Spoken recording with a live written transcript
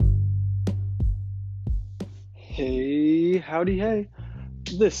Hey, howdy, hey.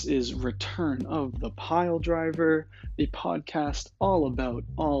 This is Return of the Pile Driver, a podcast all about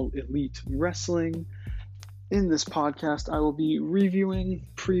all elite wrestling. In this podcast, I will be reviewing,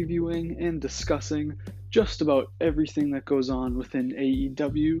 previewing, and discussing just about everything that goes on within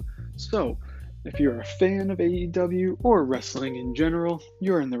AEW. So, if you're a fan of AEW or wrestling in general,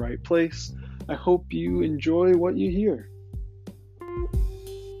 you're in the right place. I hope you enjoy what you hear.